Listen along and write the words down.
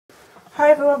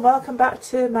Hi everyone, welcome back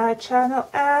to my channel,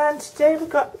 and today we've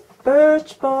got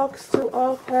Birchbox to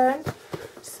open.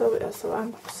 So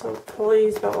I'm so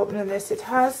pleased about opening this. It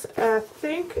has, I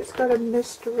think it's got a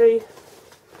mystery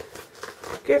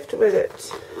gift with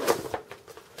it.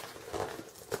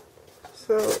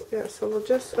 So yeah, so we'll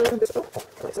just open this up.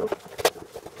 So,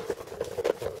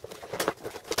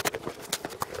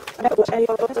 I never watched any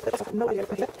of those, I have no idea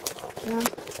what's in here.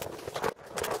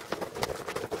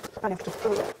 I have to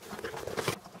throw it.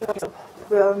 Okay, so,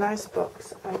 real nice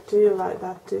box. I do like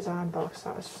that design box.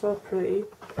 That was so pretty.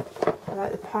 I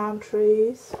like the palm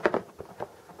trees.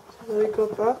 It's a really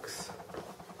good box.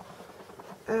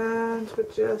 And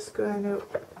we're just going to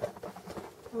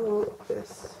pull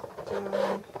this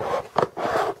down.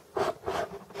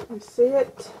 You see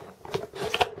it?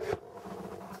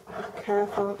 Be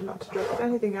careful not to drop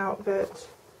anything out of it.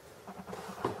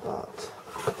 But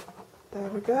there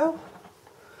we go.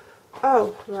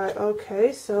 Oh, right,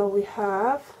 okay, so we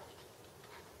have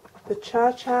the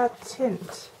Cha-Cha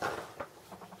tint.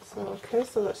 So, okay,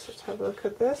 so let's just have a look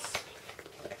at this.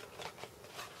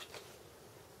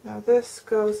 Now this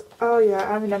goes, oh yeah,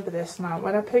 I remember this now.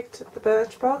 When I picked the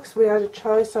Birchbox, we had a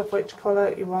choice of which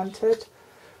colour you wanted.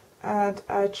 And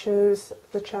I chose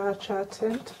the Cha-Cha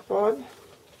tint one.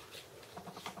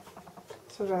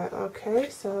 So, right, okay,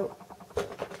 so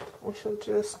we shall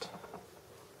just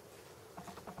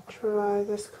try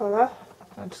this colour.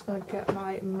 I'm just going to get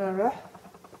my mirror.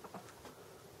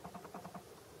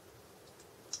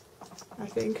 I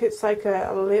think it's like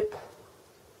a lip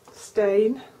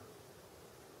stain.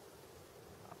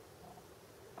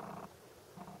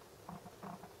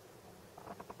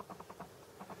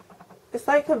 It's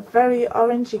like a very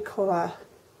orangey colour.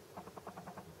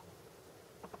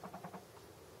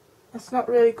 It's not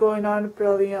really going on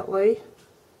brilliantly.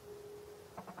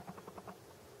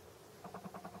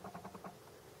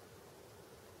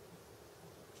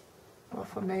 Well,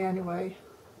 for me anyway.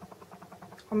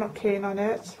 I'm not keen on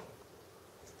it.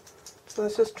 So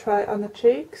let's just try it on the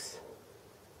cheeks.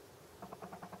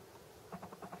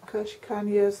 Because you can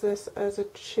use this as a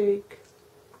cheek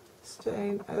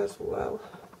stain as well.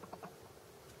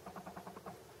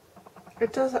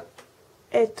 It does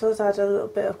add a little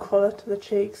bit of colour to the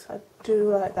cheeks. I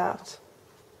do like that.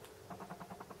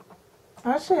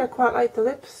 Actually, I quite like the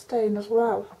lip stain as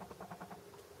well.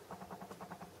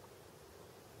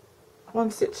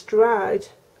 Once it's dried,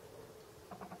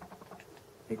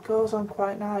 it goes on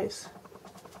quite nice.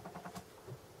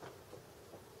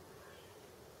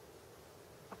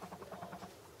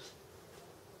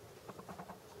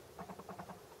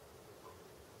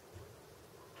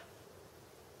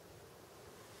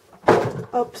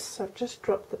 Oops, I've just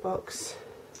dropped the box.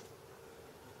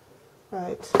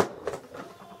 Right.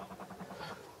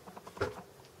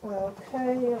 Well,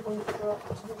 okay, we've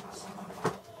dropped it.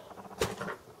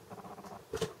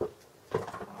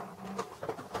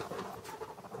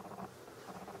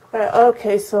 Right,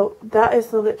 okay, so that is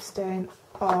the lip stain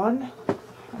on.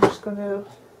 I'm just going to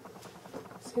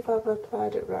see if I've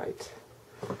applied it right.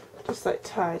 Just like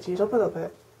tidy it up a little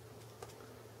bit.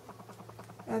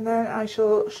 And then I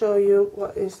shall show you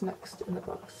what is next in the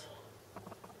box.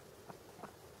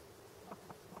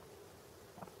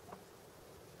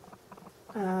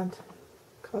 And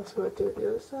of course we'll do the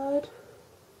other side.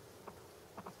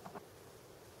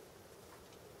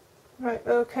 Right,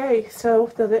 okay,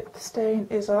 so the lip stain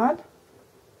is on.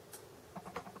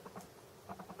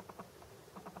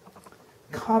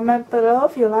 Comment below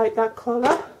if you like that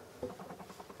colour.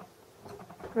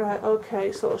 Right,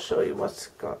 okay, so I'll show you what's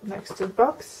got next in the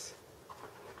box.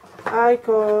 I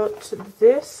got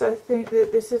this. I think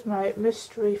that this is my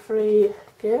mystery free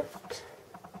gift.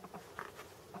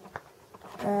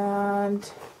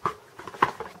 And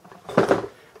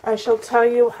I shall tell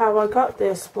you how I got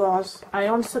this. Was I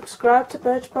unsubscribed to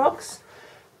Birchbox,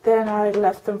 then I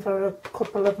left them for a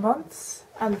couple of months,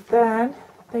 and then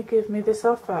they gave me this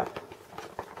offer.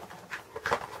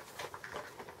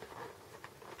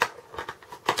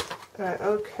 Right,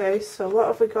 okay, so what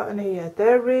have we got in here?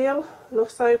 They're real.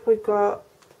 Looks like we've got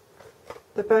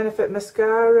the Benefit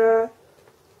mascara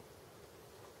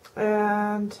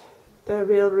and the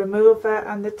real remover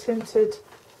and the tinted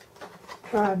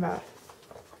primer.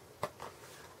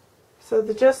 So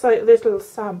they're just like little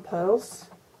samples,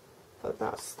 but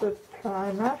that's the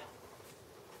primer.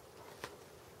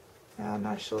 And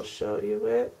I shall show you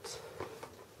it.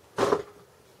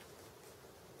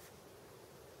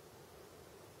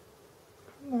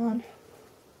 Come on.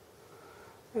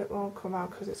 It won't come out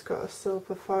because it's got a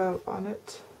silver foil on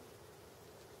it.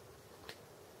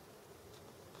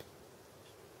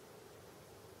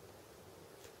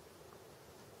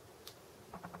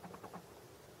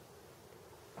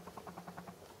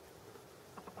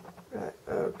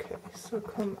 This will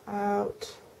come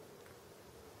out.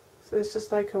 So it's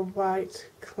just like a white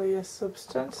clear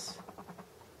substance.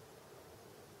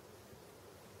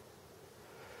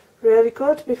 Really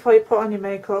good. Before you put on your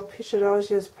makeup, you should always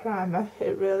use primer.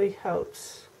 It really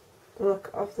helps the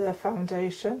look of the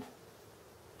foundation.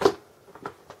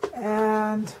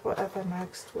 And whatever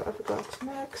next, what have we got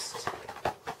next?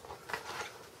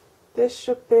 This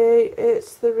should be,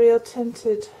 it's the Real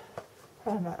Tinted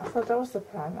primer. I thought that was the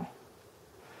primer.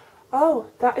 Oh,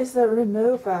 that is the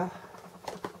remover.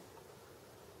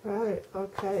 Right,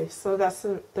 okay, so that's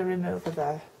the remover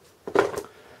there.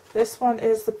 This one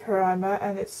is the primer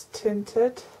and it's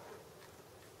tinted.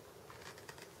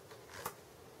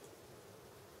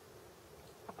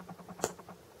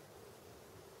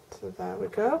 So there we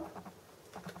go.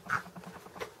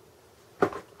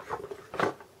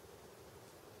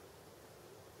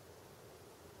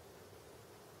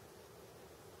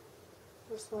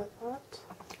 Just like that.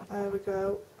 There we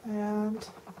go. And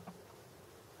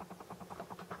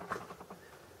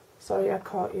sorry I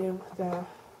caught you there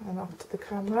and knocked the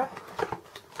camera.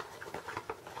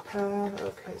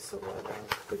 Okay, so what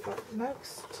else we got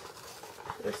next?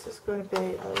 This is going to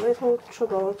be a little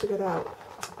trouble to get out.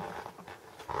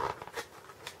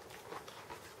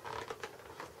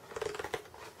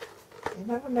 You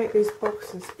never make these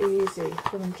boxes easy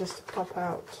for them just to pop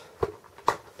out.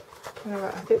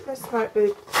 Alright, I think this might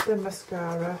be the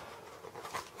mascara.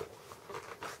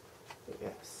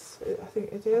 Yes, I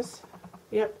think it is.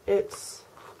 Yep, it's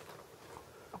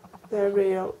the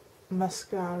Real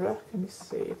mascara. Can you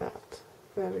see that?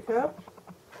 There we go.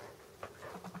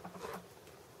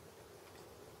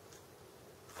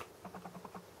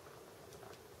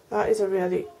 That is a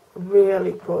really,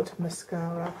 really good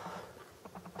mascara.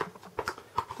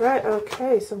 Right,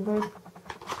 okay, so I'm going to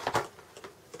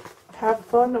have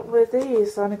fun with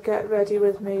these and get ready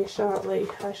with me shortly.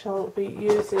 I shall be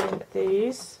using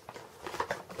these.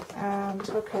 And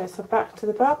okay, so back to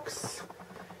the box.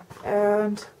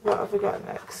 And what have we got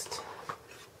next?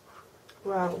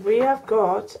 Well, we have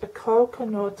got a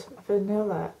coconut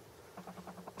vanilla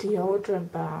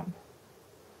deodorant balm.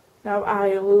 Now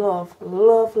I love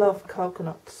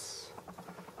coconuts.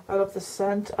 I love the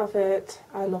scent of it.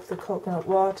 I love the coconut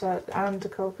water and the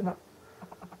coconut.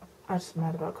 I'm just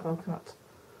mad about coconut.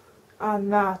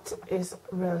 And that is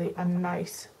really a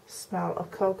nice smell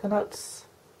of coconuts.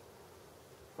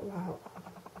 Wow.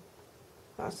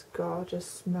 That's a gorgeous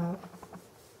smell.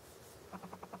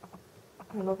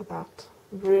 I love that.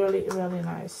 Really, really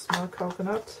nice smell of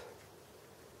coconut.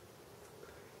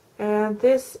 And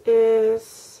this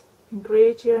is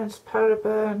ingredients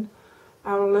paraben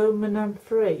aluminum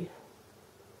free.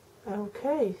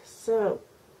 Okay, so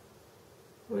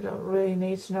we don't really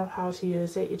need to know how to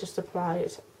use it, you just apply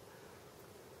it.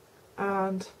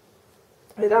 And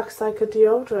it acts like a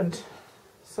deodorant,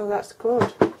 so that's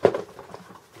good.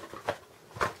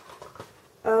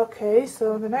 Okay,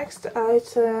 so the next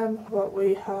item what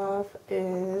we have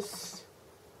is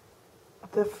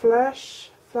the Flash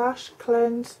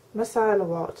Cleanse Micellar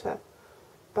Water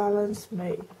Balance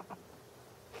Me.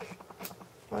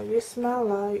 Well, you smell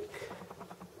like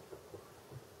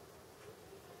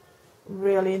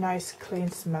really nice clean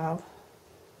smell.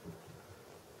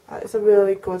 That is a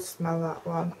really good smell, that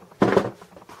one.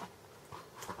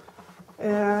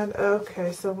 And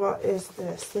okay, so what is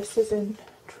this? This is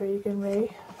intriguing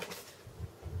me.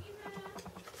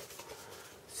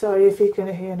 Sorry if you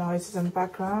can hear noises in the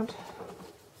background.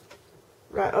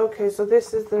 Right, okay, so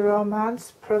this is the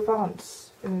Romance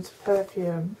Provence in its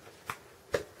perfume.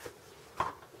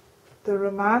 The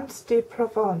Romance de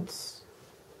Provence.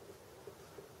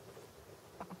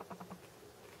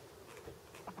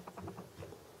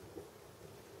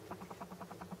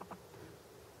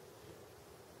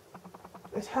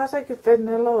 It has like a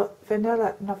vanilla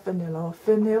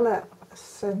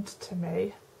scent to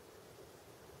me.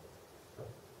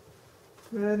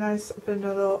 Really nice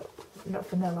vanilla, not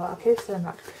vanilla, I keep saying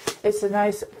that. It's a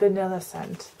nice vanilla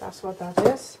scent, that's what that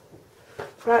is.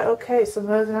 Right, okay, so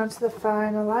moving on to the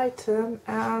final item,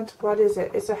 and what is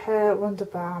it? It's a hair wonder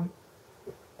balm.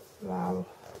 Wow.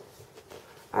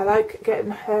 I like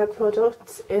getting hair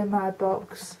products in my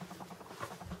box.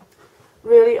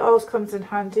 Really always comes in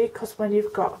handy because when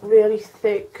you've got really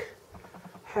thick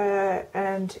hair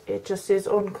and it just is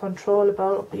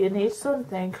uncontrollable, you need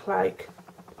something like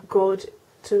good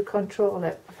to control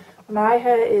it. My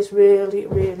hair is really,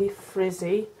 really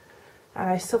frizzy and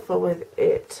I suffer with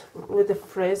it, with the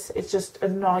frizz. It's just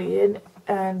annoying,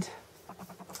 and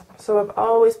so I'm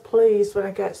always pleased when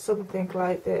I get something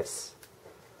like this.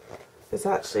 It's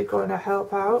actually going to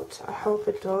help out. I hope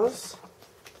it does.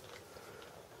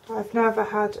 I've never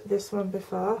had this one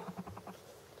before,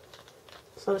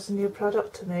 so it's a new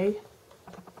product to me.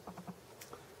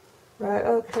 Right,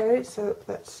 okay, so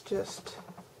let's just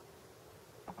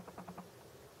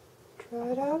try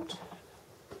it out.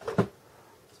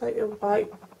 It's like a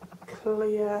white,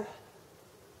 clear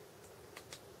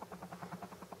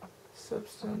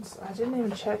substance. I didn't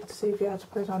even check to see if you had to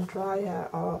put it on dry hair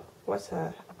or wet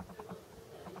hair.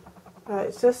 Right,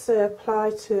 it's just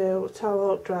apply to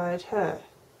towel dried hair.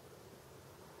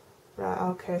 Right,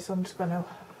 okay, so I'm just going to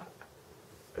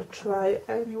try it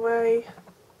anyway.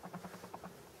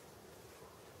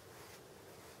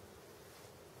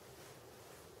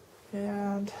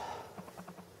 And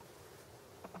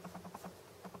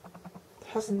it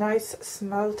has a nice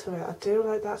smell to it. I do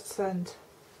like that scent.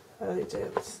 I really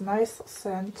do. It's a nice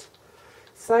scent.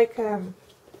 It's like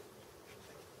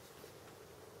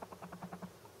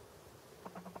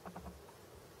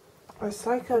it's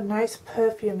like a nice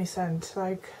perfumey scent,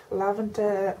 like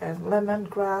lavender and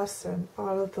lemongrass and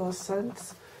all of those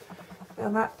scents.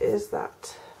 And that is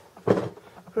that.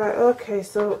 Right, okay,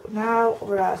 so now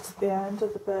we're at the end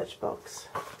of the Birchbox.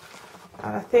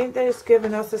 And I think they've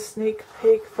given us a sneak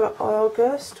peek for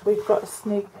August. We've got a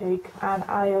sneak peek, and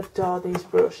I adore these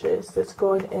brushes that's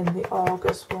going in the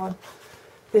August one,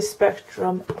 this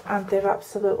Spectrum, and they're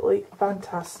absolutely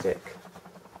fantastic.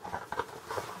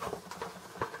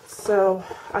 So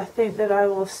I think that I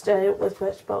will stay with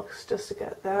Birchbox just to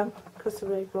get them, because they're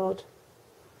really good.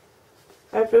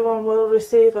 Everyone will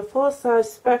receive a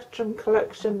full-size Spectrum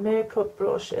Collection makeup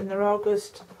brush in their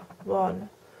August one.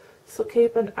 So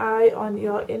keep an eye on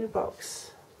your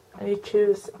inbox and you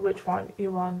choose which one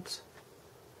you want.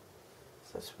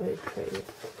 So that's really pretty.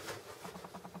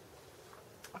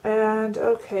 And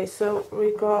okay, so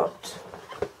we got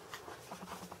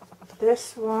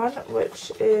this one,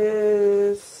 which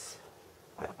is,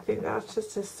 I think that's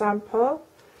just a sample,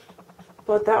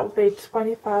 but that would be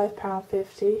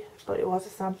 £25.50, but it was a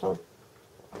sample.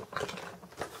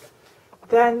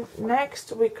 Then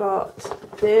next we got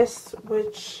this,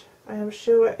 which I am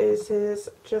sure is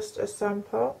just a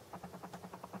sample,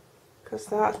 because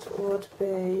that would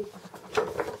be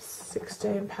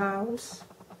 £16.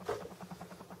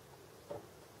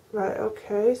 Right,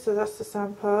 okay, so that's the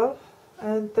sample.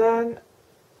 And then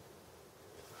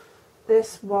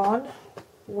this one,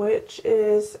 which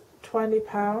is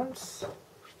 £20.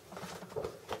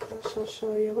 I shall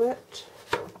show you it.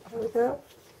 There we go.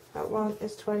 That one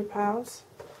is £20.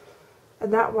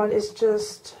 And that one is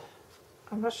just,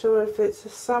 I'm not sure if it's a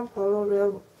sample or a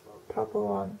real proper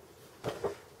one.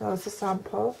 No, it's a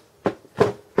sample.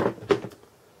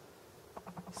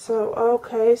 So,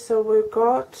 okay, so we've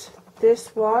got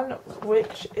this one,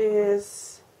 which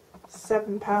is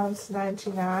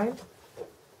 £7.99.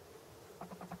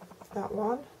 That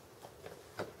one.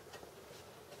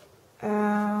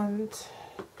 And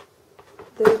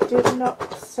they did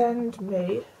not send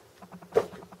me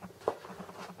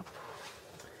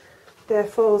their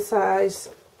full size,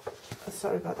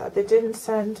 sorry about that, they didn't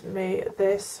send me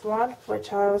this one,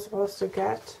 which I was supposed to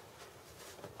get.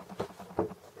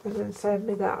 They didn't send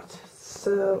me that,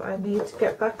 so I need to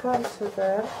get back onto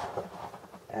them,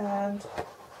 and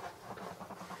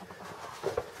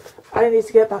I need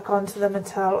to get back onto them and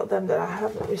tell them that I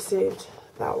haven't received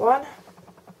that one.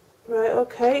 Right,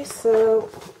 okay, so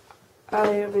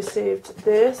I received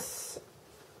this,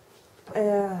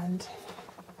 and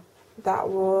that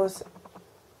was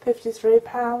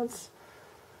 £53,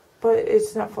 but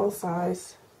it's not full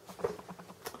size.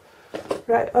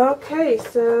 Right, okay,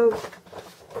 so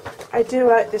I do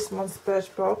like this month's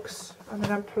Birchbox. I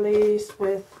mean, I'm pleased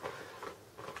with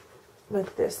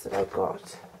this that I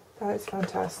got. That is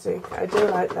fantastic. I do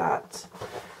like that.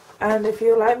 And if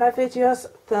you like my videos,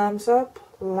 thumbs up,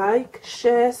 like,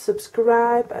 share,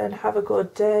 subscribe, and have a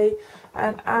good day.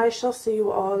 And I shall see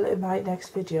you all in my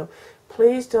next video.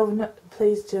 Please do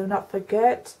not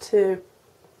forget to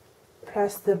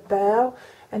press the bell,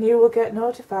 and you will get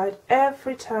notified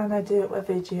every time I do a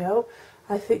video.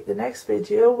 I think the next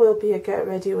video will be a get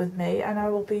ready with me, and I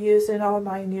will be using all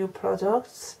my new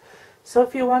products. So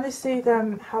if you want to see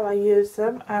them, how I use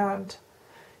them, and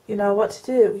you know what to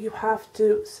do, you have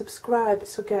to subscribe.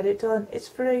 So get it done. It's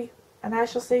free, and I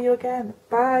shall see you again.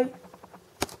 Bye.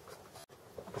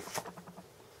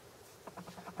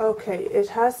 Okay, it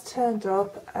has turned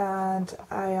up, and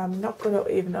I am not going to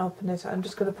even open it. I'm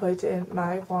just going to put it in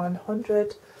my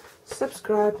 100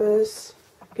 subscribers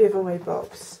giveaway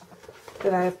box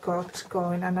that I've got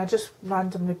going, and I just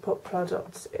randomly put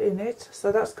products in it,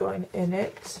 so that's going in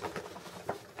it.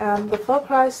 And the full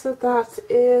price of that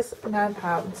is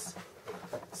 £9.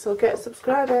 So get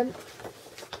subscribing.